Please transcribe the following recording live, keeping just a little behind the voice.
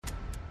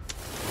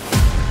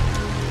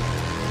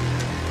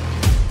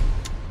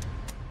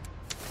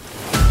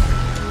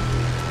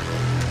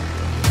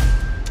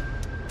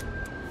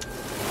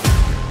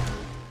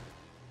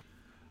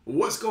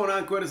What's going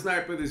on, Credit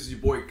Sniper? This is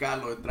your boy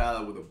Carlos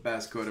Estrada with the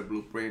best credit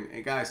blueprint.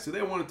 And guys, today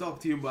I want to talk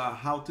to you about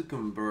how to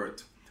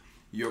convert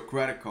your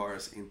credit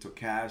cards into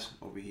cash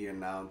over here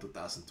now in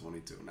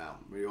 2022. Now,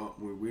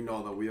 we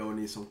know that we all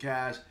need some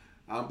cash,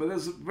 but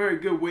there's very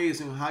good ways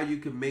in how you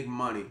can make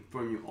money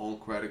from your own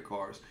credit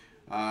cards.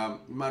 You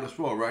might as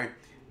well, right?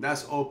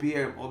 That's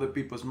OPM, other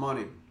people's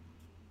money.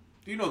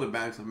 You know the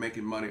banks are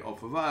making money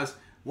off of us.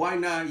 Why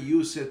not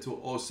use it to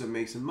also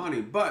make some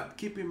money? But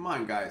keep in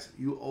mind, guys,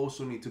 you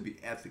also need to be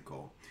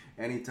ethical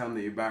anytime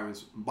that you're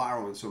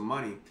borrowing some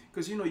money,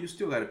 because you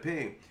still got to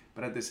pay.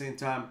 But at the same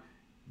time,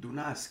 do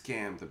not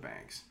scam the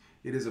banks.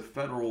 It is a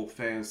federal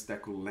offense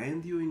that could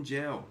land you in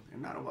jail,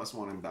 and none of us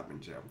want to end up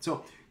in jail.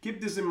 So keep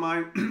this in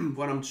mind.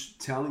 What I'm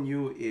telling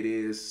you, it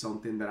is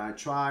something that I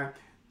try,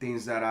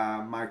 things that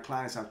my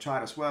clients have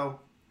tried as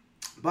well.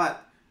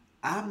 But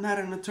I'm not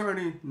an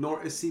attorney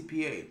nor a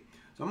CPA.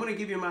 So I'm going to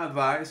give you my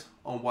advice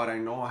on what I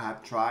know I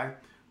have tried,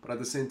 but at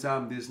the same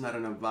time, this is not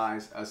an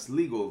advice as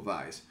legal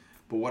advice.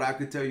 But what I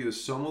could tell you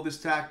is some of these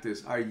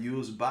tactics are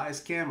used by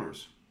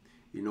scammers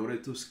in order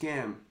to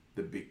scam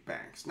the big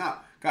banks. Now,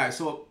 guys,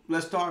 so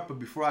let's start. But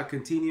before I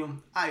continue,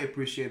 I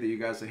appreciate that you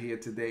guys are here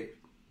today.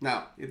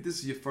 Now, if this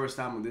is your first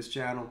time on this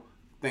channel,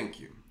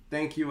 thank you.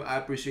 Thank you. I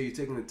appreciate you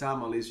taking the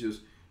time, at least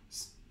just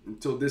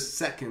until this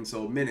seconds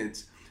or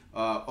minutes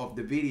of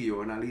the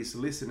video, and at least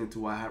listening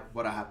to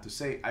what I have to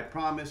say. I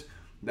promise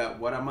that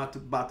what I'm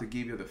about to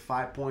give you, the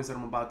 5 points that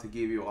I'm about to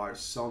give you, are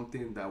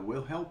something that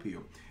will help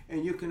you,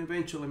 and you can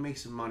eventually make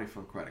some money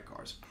from credit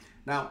cards.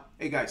 Now,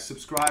 hey guys,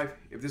 subscribe.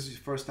 If this is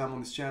your first time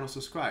on this channel,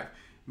 subscribe.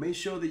 Make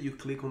sure that you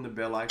click on the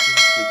bell icon,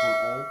 click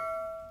on all,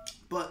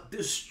 but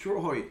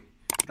destroy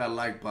that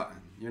like button.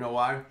 You know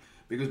why?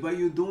 Because by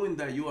you doing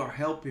that, you are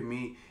helping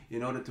me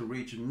in order to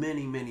reach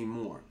many, many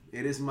more.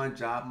 It is my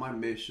job, my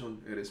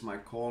mission, it is my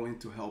calling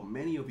to help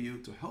many of you,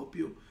 to help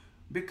you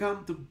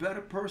become the better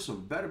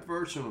person, better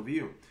version of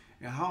you.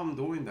 And how I'm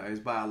doing that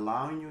is by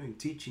allowing you and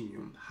teaching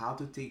you how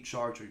to take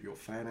charge of your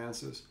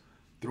finances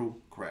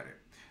through credit.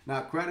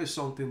 Now, credit is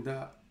something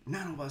that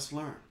none of us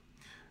learn.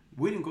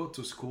 We didn't go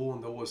to school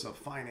and there was a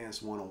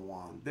finance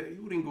 101.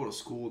 You didn't go to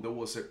school, there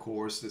was a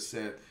course that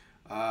said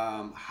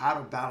how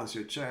to balance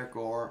your check,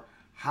 or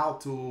how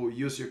to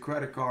use your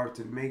credit card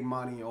to make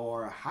money,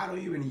 or how to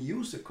even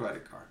use a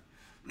credit card.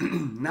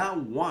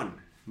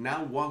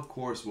 Now one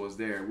course was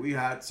there. We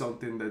had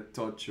something that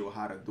taught you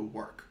how to do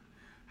work,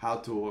 how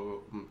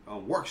to a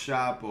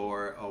workshop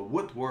or a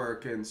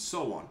woodwork and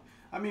so on.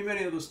 I mean,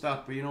 many other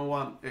stuff, but you know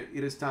what?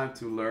 It is time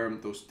to learn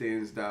those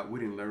things that we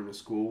didn't learn in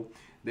school.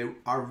 They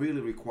are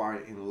really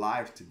required in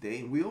life today,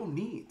 and we all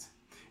need.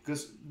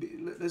 Because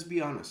let's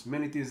be honest,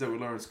 many things that we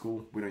learn in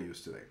school, we don't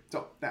use today.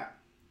 So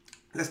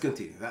let's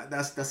continue.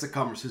 That's a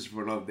conversation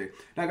for another day.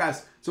 Now,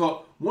 guys,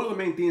 so one of the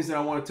main things that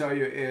I want to tell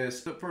you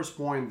is the first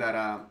point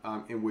that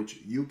in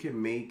which you can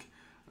make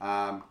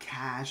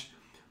cash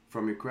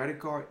from your credit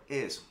card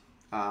is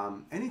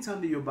anytime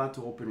that you're about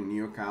to open a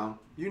new account,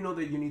 you know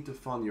that you need to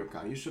fund your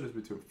account. Usually it's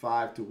between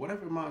 5 to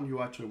whatever amount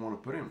you actually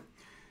want to put in.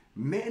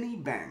 Many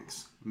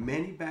banks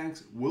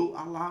will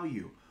allow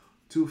you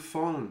to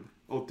fund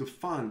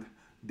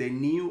the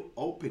new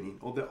opening,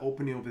 or the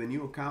opening of the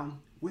new account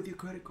with your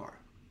credit card.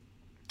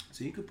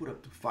 So you could put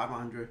up to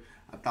 $500,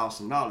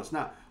 $1,000.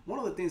 Now, one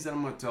of the things that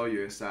I'm going to tell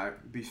you is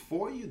that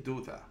before you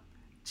do that,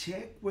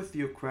 check with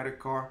your credit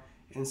card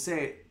and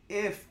say,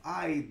 if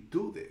I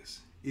do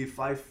this, if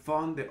I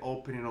fund the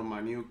opening of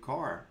my new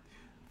car,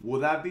 will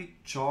that be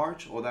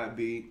charged, or that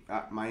be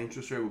my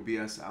interest rate will be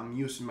as I'm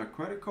using my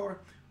credit card,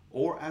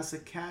 or as a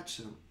cash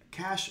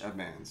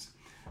advance?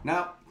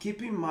 Now,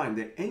 keep in mind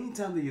that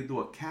anytime that you do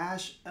a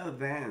cash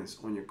advance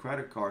on your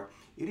credit card,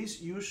 it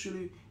is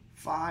usually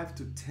 5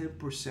 to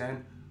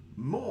 10%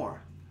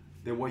 more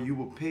than what you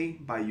will pay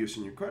by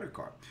using your credit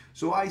card.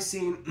 So I've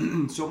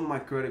seen some of my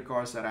credit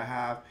cards that I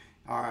have,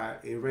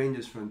 it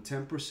ranges from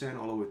 10%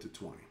 all the way to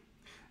 20%.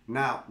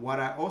 Now, what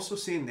I also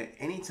seen that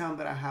anytime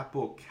that I have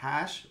put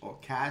cash or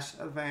cash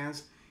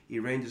advance, it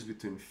ranges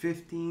between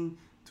 15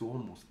 to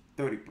almost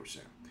 30%.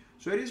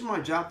 So it is my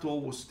job to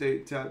always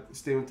stay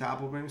on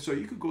top of it. So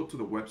you could go to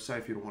the website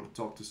if you don't want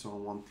to talk to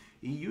someone.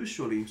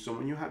 So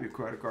when you have your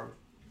credit card,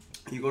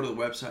 you go to the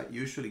website, it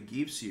usually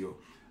gives you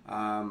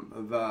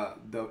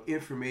the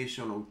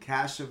information on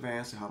cash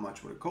advance and how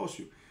much would it cost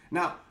you.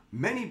 Now,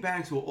 many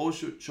banks will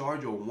also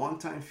charge you a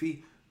one-time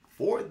fee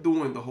for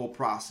doing the whole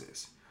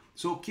process.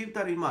 So keep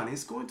that in mind.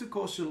 It's going to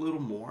cost you a little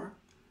more,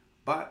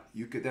 but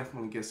you could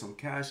definitely get some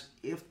cash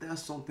if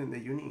that's something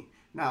that you need.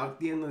 Now, at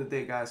the end of the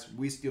day, guys,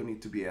 we still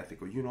need to be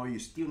ethical. You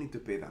still need to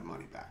pay that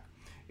money back.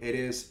 It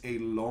is a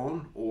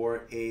loan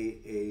or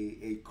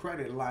a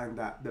credit line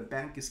that the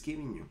bank is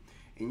giving you.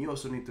 And you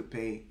also need to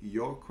pay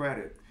your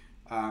credit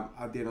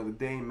at the end of the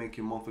day, make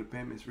your monthly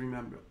payments.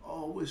 Remember,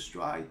 always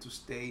try to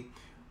stay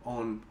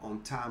on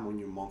time on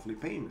your monthly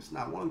payments.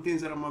 Now, one of the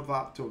things that I'm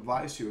about to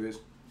advise you is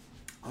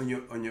on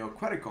your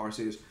credit cards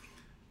is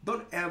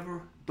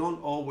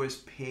don't always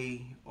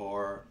pay,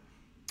 or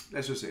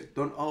let's just say,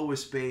 don't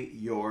always pay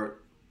your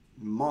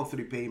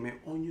monthly payment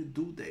on your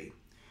due date.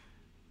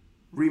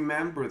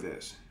 Remember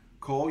this.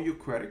 Call your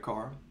credit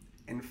card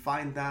and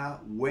find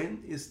out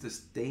when is the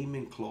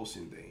statement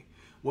closing day.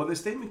 Well, the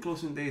statement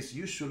closing day is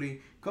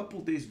usually a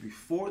couple days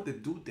before the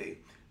due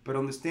date, but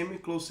on the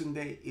statement closing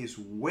day is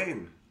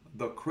when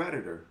the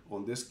creditor,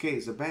 on this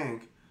case the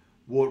bank,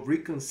 will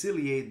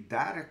reconciliate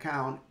that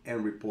account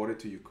and report it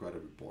to your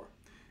credit report.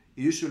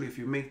 Usually if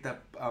you make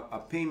that a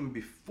payment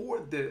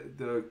before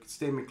the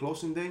statement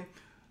closing day,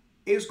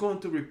 it's going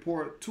to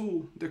report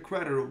to the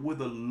creditor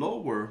with a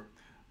lower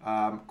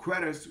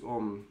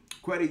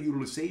credit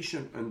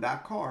utilization on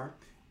that card,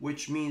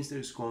 which means that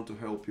it's going to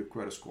help your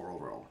credit score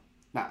overall.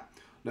 Now,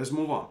 let's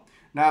move on.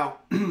 Now,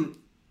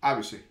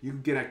 obviously, you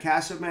can get a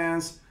cash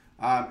advance,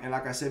 and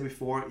like I said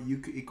before,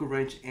 it could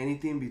range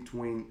anything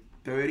between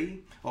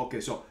 30. Okay,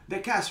 so the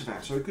cash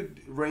advance, so it could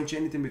range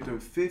anything between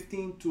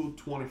 15 to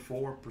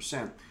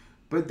 24%.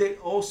 But they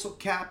also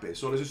cap it.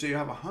 So let's just say you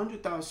have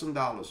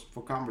 $100,000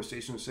 for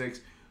conversation's sake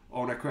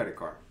on a credit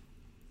card.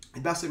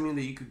 It doesn't mean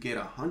that you could get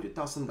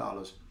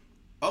 $100,000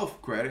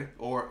 of credit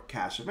or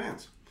cash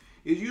advance.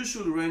 It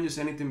usually ranges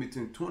anything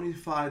between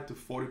 25 to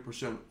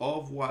 40%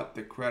 of what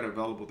the credit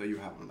available that you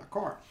have on the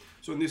card.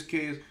 So in this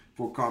case,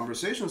 for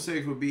conversation's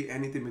sake, would be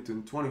anything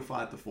between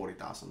 $25 to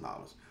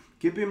 $40,000.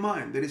 Keep in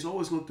mind that it's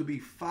always going to be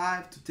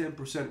 5 to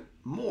 10%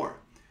 more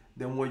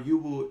than what you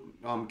will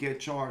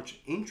get charged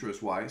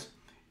interest-wise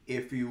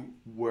if you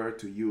were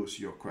to use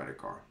your credit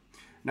card.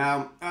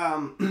 Now,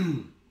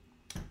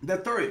 the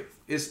third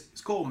is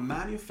it's called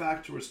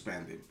manufacturer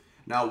spending.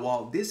 Now,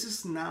 while this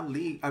is not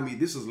legal,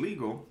 this is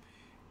legal,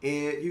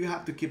 you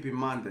have to keep in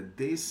mind that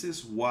this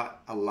is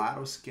what a lot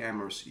of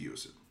scammers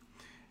use it.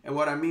 And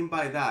what I mean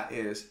by that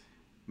is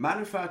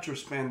manufacturer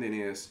spending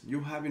is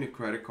you having a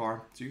credit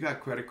card. So you got a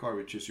credit card,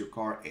 which is your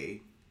card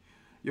A.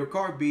 Your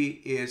card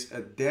B is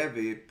a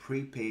debit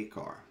prepaid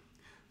card.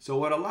 So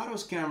what a lot of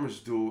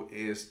scammers do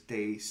is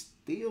they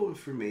steal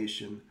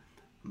information,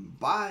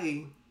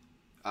 buy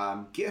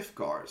gift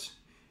cards,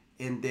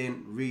 and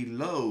then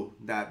reload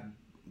that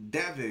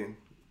debit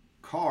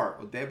card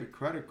or debit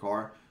credit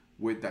card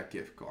with that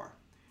gift card.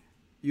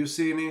 You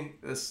see me?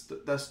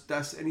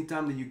 That's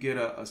anytime that you get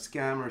a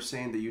scammer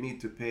saying that you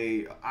need to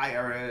pay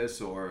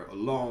IRS or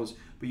loans,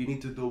 but you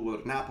need to do it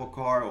with an Apple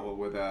card or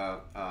with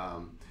a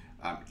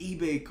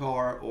eBay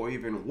card or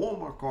even a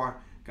Walmart card,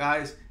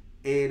 guys,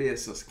 it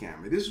is a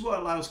scammer. This is what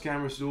a lot of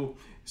scammers do.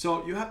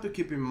 So you have to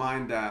keep in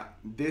mind that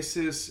this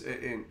is,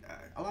 and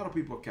a lot of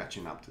people are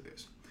catching up to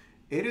this.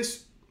 It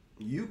is,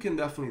 you can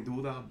definitely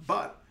do that,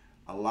 but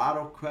a lot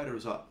of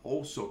creditors are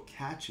also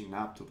catching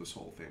up to this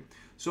whole thing.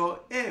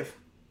 So if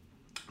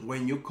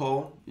when you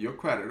call your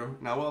creditor,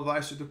 and I will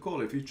advise you to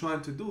call, if you're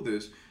trying to do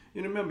this,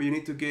 you remember you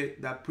need to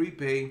get that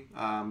prepaid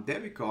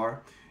debit card.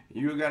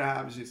 You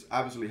gotta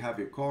obviously have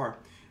your card.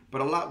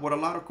 But what a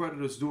lot of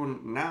creditors doing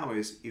now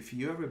is if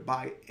you ever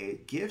buy a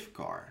gift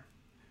card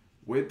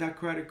with that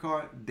credit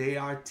card, they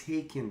are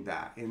taking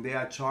that and they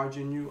are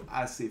charging you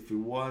as if it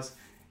was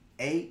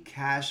a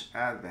cash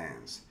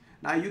advance.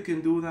 Now you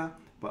can do that,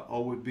 but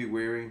always be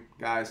wary,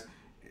 guys.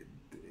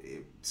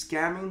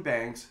 Scamming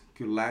banks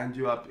could land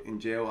you up in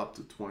jail up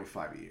to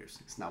 25 years.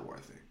 It's not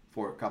worth it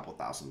for a couple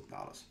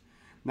 $1,000s.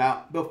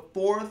 Now, the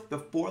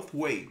fourth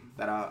way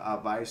that I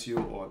advise you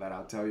or that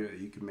I'll tell you that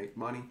you can make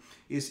money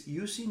is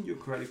using your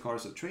credit card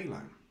as a trade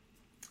line.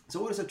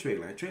 So what is a trade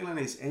line? A trade line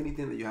is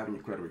anything that you have in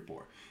your credit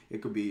report.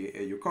 It could be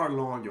your car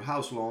loan, your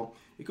house loan.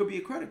 It could be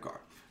a credit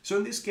card. So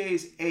in this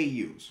case,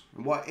 AUs.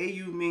 And what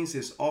AU means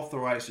is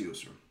authorized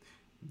user.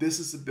 This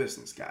is a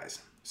business,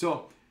 guys.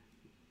 So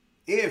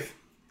if,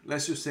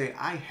 let's just say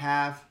I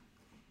have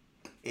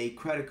a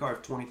credit card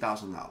of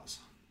 $20,000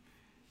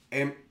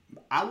 and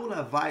I will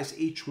advise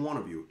each one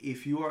of you,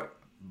 if you are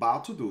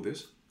about to do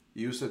this,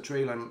 use a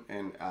trade line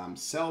and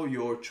sell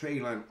your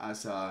trade line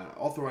as an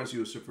authorized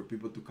user for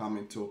people to come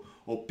into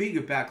or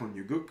piggyback on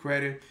your good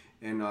credit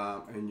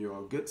and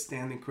your good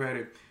standing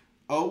credit.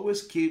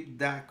 Always keep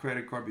that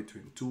credit card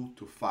between 2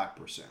 to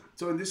 5%.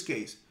 So in this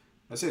case,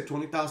 let's say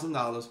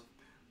 $20,000,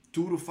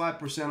 2 to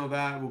 5% of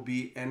that will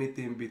be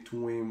anything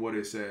between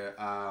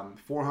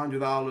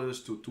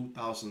 $400 to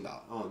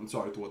 $2,000. Oh, I'm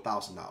sorry, to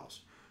 $1,000.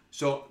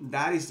 So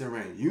that is the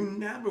range. You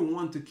never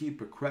want to keep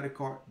a credit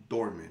card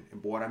dormant.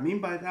 And what I mean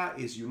by that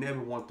is you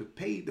never want to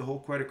pay the whole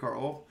credit card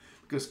off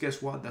because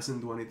guess what? It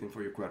doesn't do anything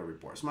for your credit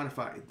report. As a matter of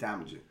fact, it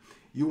damages it.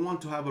 You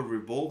want to have a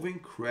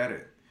revolving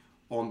credit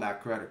on that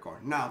credit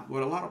card. Now,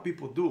 what a lot of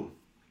people do,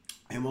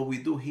 and what we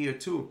do here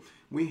too,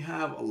 we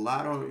have a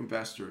lot of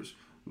investors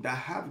that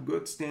have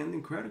good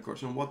standing credit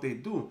cards. And what they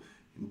do,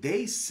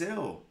 they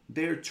sell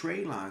their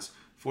trade lines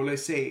for,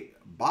 let's say,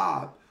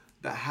 Bob,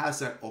 that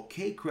has an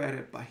okay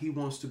credit, but he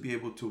wants to be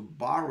able to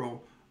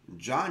borrow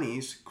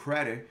Johnny's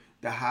credit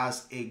that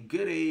has a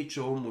good age,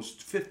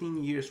 almost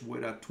 15 years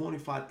with a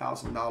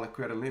 $25,000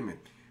 credit limit.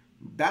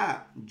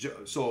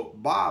 So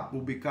Bob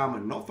will become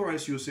an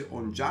authorized user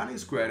on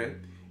Johnny's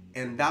credit,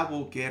 and that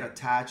will get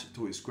attached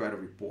to his credit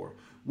report,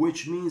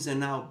 which means that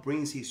now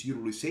brings his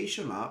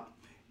utilization up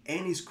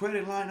and his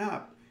credit line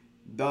up,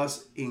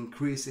 thus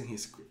increasing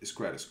his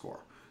credit score.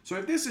 So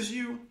if this is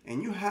you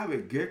and you have a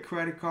good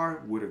credit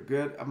card with a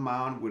good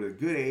amount, with a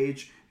good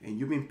age, and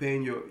you've been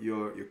paying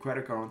your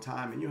credit card on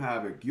time and you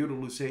have a good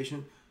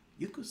utilization,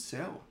 you could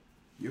sell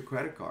your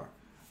credit card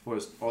for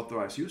an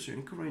authorized user.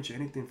 And it could range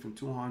anything from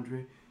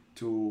 $200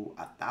 to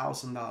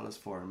 $1,000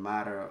 for a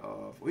matter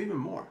of, or even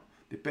more,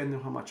 depending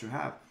on how much you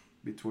have,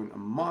 between a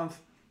month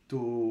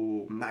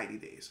to 90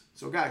 days.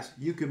 So guys,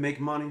 you can make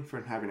money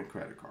from having a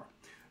credit card.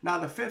 Now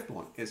the fifth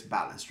one is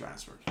balance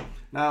transfer.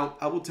 Now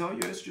I will tell you,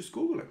 is just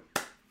Google it.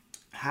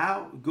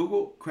 How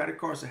Google credit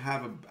cards that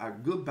have a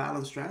good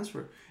balance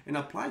transfer and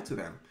apply to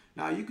them.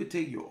 Now you could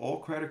take your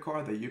old credit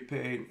card that you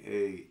paid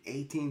a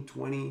 18,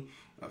 20,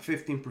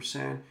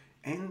 15%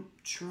 and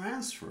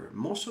transfer.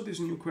 Most of these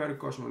new credit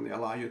cards, when they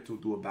allow you to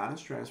do a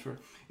balance transfer,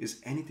 is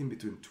anything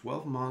between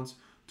 12 months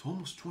to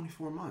almost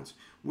 24 months,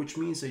 which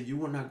means that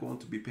you are not going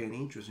to be paying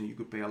interest and you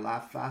could pay a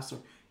lot faster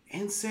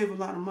and save a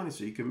lot of money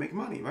so you can make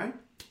money, right?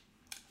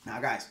 Now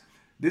guys,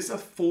 these are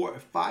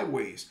 5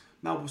 ways.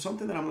 Now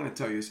something that I'm going to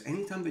tell you is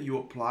anytime that you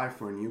apply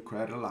for a new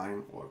credit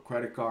line or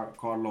credit card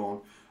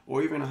loan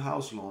or even a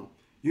house loan,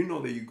 you know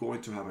that you're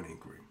going to have an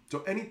inquiry.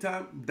 So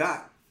anytime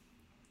that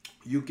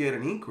you get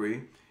an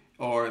inquiry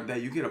or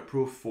that you get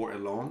approved for a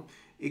loan,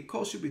 it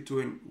costs you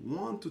between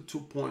 1 to 2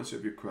 points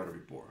of your credit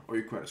report or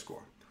your credit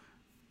score.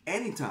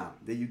 Anytime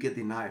that you get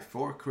denied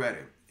for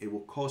credit, it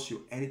will cost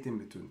you anything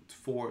between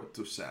 4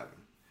 to 7.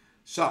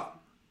 So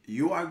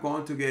you are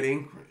going to get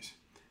inquiries.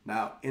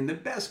 Now, in the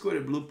Best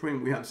Credit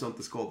Blueprint, we have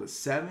something called the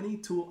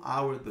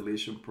 72-hour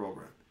deletion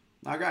program.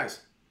 Now, guys,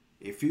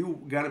 if you're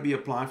going to be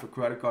applying for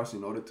credit cards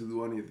in order to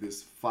do any of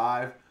these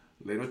 5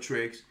 little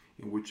tricks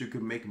in which you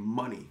can make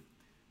money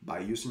by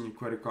using your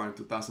credit card in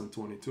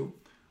 2022,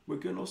 we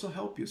can also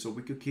help you so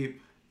we could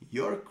keep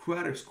your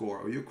credit score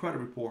or your credit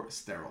report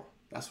sterile.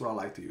 That's what I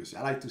like to use.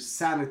 I like to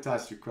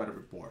sanitize your credit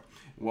report.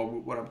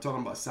 What I'm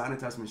talking about,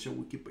 sanitize, make sure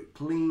we keep it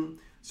clean.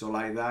 So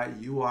like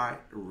that, you are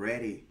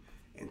ready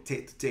and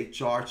take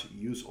charge,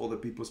 use other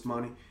people's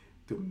money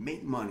to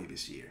make money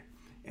this year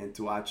and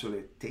to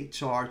actually take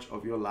charge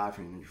of your life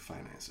and your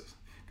finances.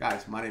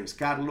 Guys, my name is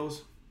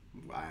Carlos.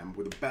 I am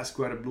with the Best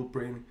Credit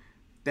Blueprint.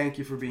 Thank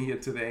you for being here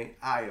today.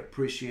 I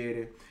appreciate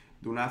it.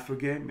 Do not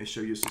forget, make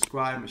sure you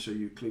subscribe, make sure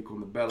you click on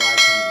the bell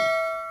icon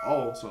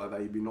all so that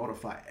you'll be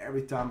notified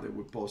every time that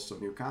we post some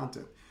new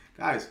content.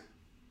 Guys,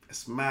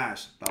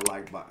 smash that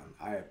like button.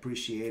 I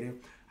appreciate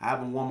it. I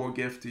have one more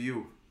gift to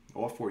you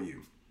or for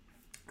you.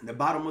 In the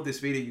bottom of this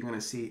video, you're going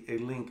to see a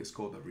link. It's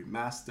called the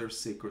Remastered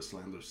Secret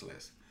Lenders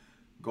List.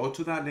 Go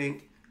to that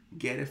link,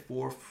 get it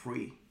for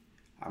free.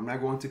 I'm not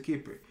going to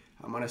keep it.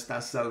 I'm going to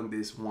start selling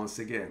this once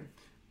again.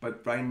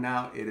 But right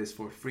now, it is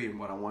for free. And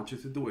what I want you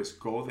to do is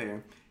go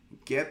there,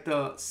 get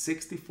the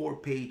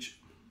 64-page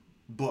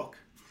book.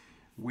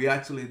 We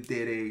actually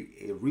did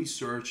a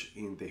research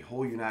in the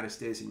whole United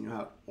States, and you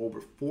have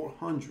over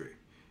 400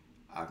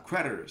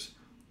 creditors.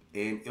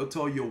 And it'll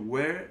tell you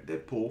where they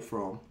pull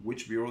from,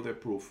 which bureau they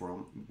pull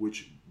from,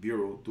 which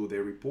bureau do they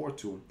report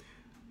to,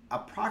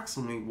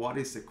 approximately what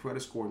is the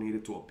credit score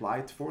needed to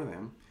apply for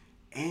them,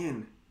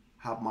 and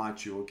how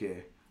much you'll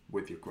get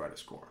with your credit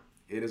score.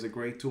 It is a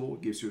great tool.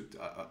 It gives you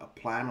a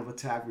plan of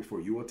attack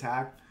before you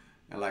attack.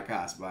 And like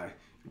us,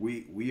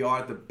 we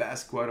are the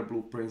Best Credit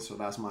Blueprint, so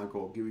that's my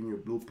goal, giving you a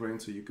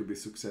blueprint so you could be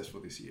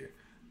successful this year.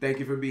 Thank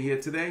you for being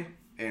here today,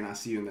 and I'll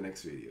see you in the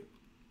next video.